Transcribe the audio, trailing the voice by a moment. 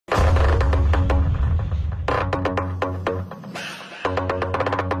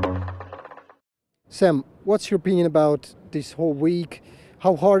Sam, what's your opinion about this whole week?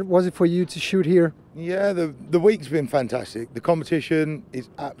 How hard was it for you to shoot here? Yeah, the week's been fantastic. The competition is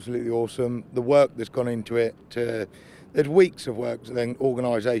absolutely awesome. The work that's gone into it, there's weeks of work, then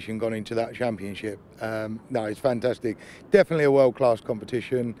organisation gone into that championship. No, it's fantastic. Definitely a world-class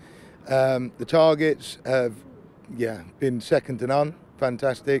competition. The targets have, been second to none.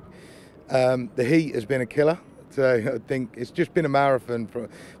 Fantastic. The heat has been a killer. So I think it's just been a marathon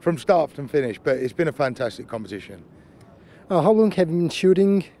from start to finish, but it's been a fantastic competition. How long have you been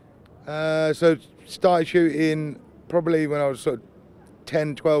shooting? So started shooting probably when I was sort of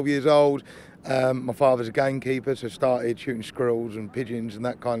 10, 12 years old. My father's a gamekeeper, so started shooting squirrels and pigeons and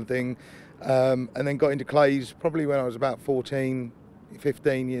that kind of thing. And then got into clays probably when I was about 14,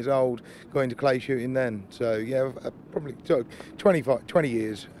 15 years old, got into clay shooting then. So yeah, probably 20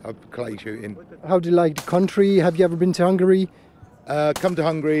 years of clay shooting. How do you like the country? Have you ever been to Hungary? Come to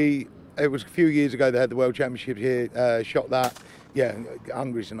Hungary, it was a few years ago they had the World Championship here, shot that. Yeah,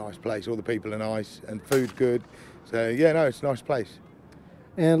 Hungary's a nice place, all the people are nice and food's good. So yeah, no, it's a nice place.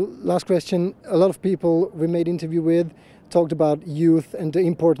 And last question, a lot of people we made interview with talked about youth and the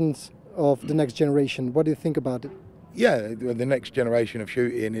importance of the next generation. What do you think about it? Yeah, the next generation of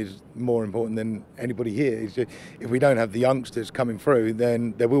shooting is more important than anybody here. It's just, if we don't have the youngsters coming through,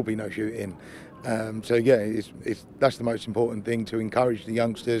 then there will be no shooting. So yeah, that's the most important thing, to encourage the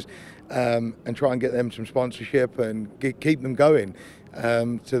youngsters and try and get them some sponsorship and keep them going.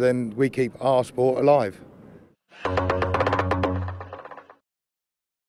 So then we keep our sport alive.